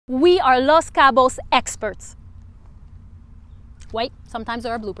We are Los Cabos experts. Wait, sometimes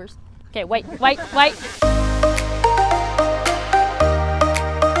there are bloopers. Okay, wait.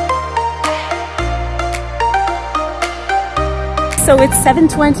 So it's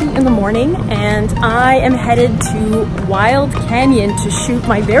 7:20 in the morning and I am headed to Wild Canyon to shoot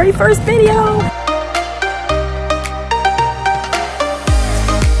my very first video.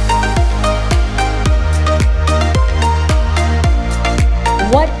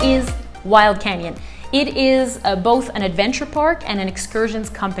 What is Wild Canyon? It is both an adventure park and an excursions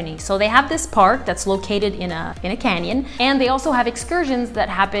company. So they have this park that's located in a canyon, and they also have excursions that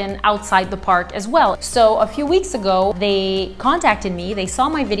happen outside the park as well. So a few weeks ago, they contacted me, they saw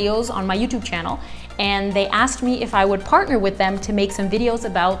my videos on my YouTube channel, and they asked me if I would partner with them to make some videos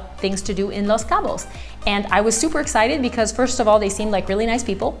about things to do in Los Cabos. And I was super excited because first of all, they seemed like really nice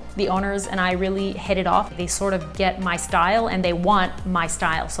people. The owners and I really hit it off. They sort of get my style and they want my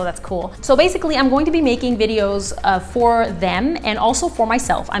style, so that's cool. So basically, I'm going to be making videos for them and also for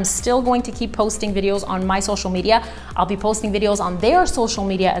myself. I'm still going to keep posting videos on my social media. I'll be posting videos on their social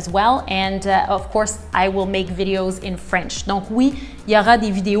media as well. And of course, I will make videos in French. Donc oui, il y aura des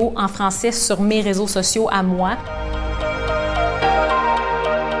vidéos en français sur mes réseaux sociaux à moi.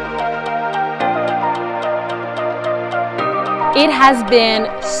 It has been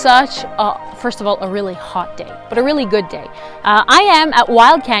such a, first of all, a really hot day, but a really good day. I am at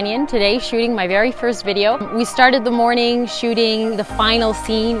Wild Canyon today shooting my very first video. We started the morning shooting the final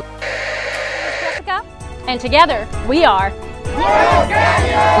scene. Jessica, and together we are Wild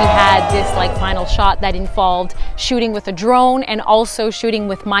Canyon! We had this final shot that involved shooting with a drone and also shooting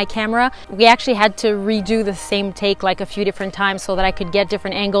with my camera. We actually had to redo the same take a few different times so that I could get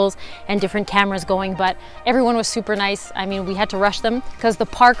different angles and different cameras going, but everyone was super nice. I mean, we had to rush them because the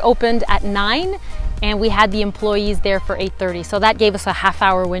park opened at 9 and we had the employees there for 8:30, so that gave us a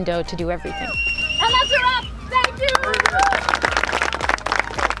half-hour window to do everything. And that's a wrap! Thank you!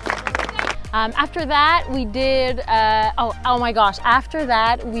 After that, we did, oh my gosh, after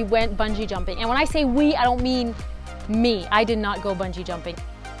that, we went bungee jumping. And when I say we, I don't mean me. I did not go bungee jumping.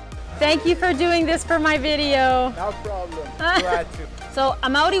 Thank you for doing this for my video. No problem, glad to. So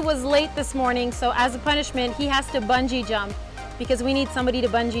Amaury was late this morning, so as a punishment, he has to bungee jump because we need somebody to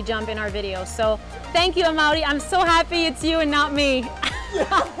bungee jump in our video. So thank you, Amaury. I'm so happy it's you and not me.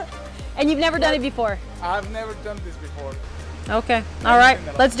 And you've never done it before? I've never done this before. Okay, all right,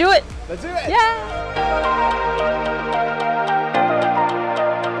 let's do it. Let's do it. Yeah.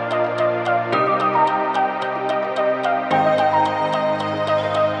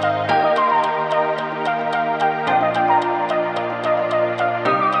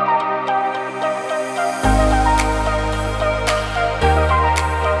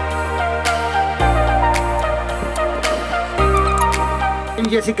 And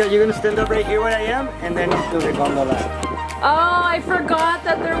Jessica, you're gonna stand up right here where I am, and then do the gondola. Oh, I forgot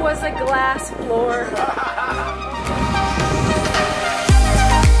that there was a glass floor.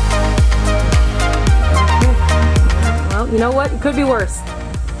 Well, you know what? It could be worse.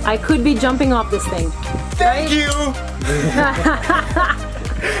 I could be jumping off this thing. Thank you!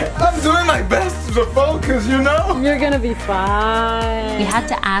 I'm doing my best to focus, you know? You're gonna be fine. We had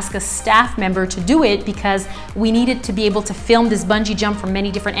to ask a staff member to do it because we needed to be able to film this bungee jump from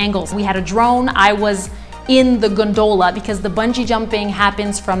many different angles. We had a drone. I was in the gondola because the bungee jumping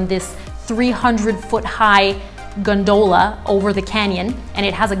happens from this 300-foot high gondola over the canyon, and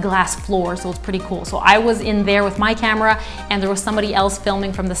it has a glass floor, so it's pretty cool. So I was in there with my camera, and there was somebody else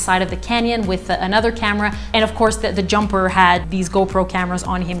filming from the side of the canyon with another camera, and of course the jumper had these GoPro cameras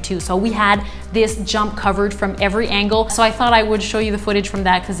on him too. So we had this jump covered from every angle, so I thought I would show you the footage from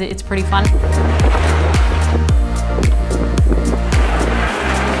that because it's pretty fun.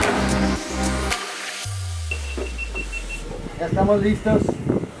 Ya estamos listos.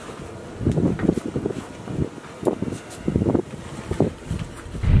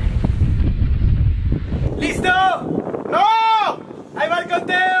 ¿Listo? ¡No! ¡Ahí va el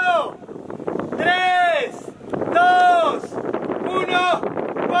conteo! 3, 2, 1,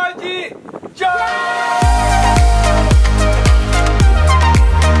 bungee jump!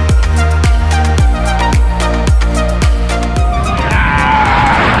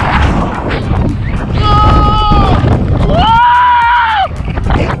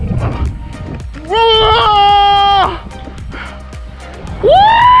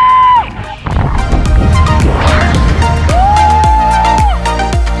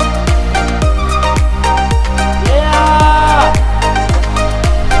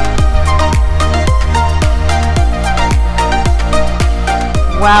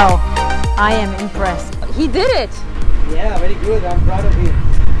 Wow, I am impressed. He did it! Yeah, very good. I'm proud of you.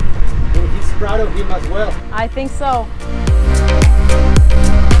 proud of him as well. I think so.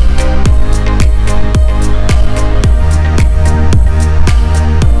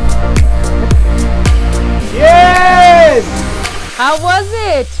 Yes! How was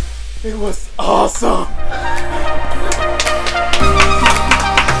it? It was awesome.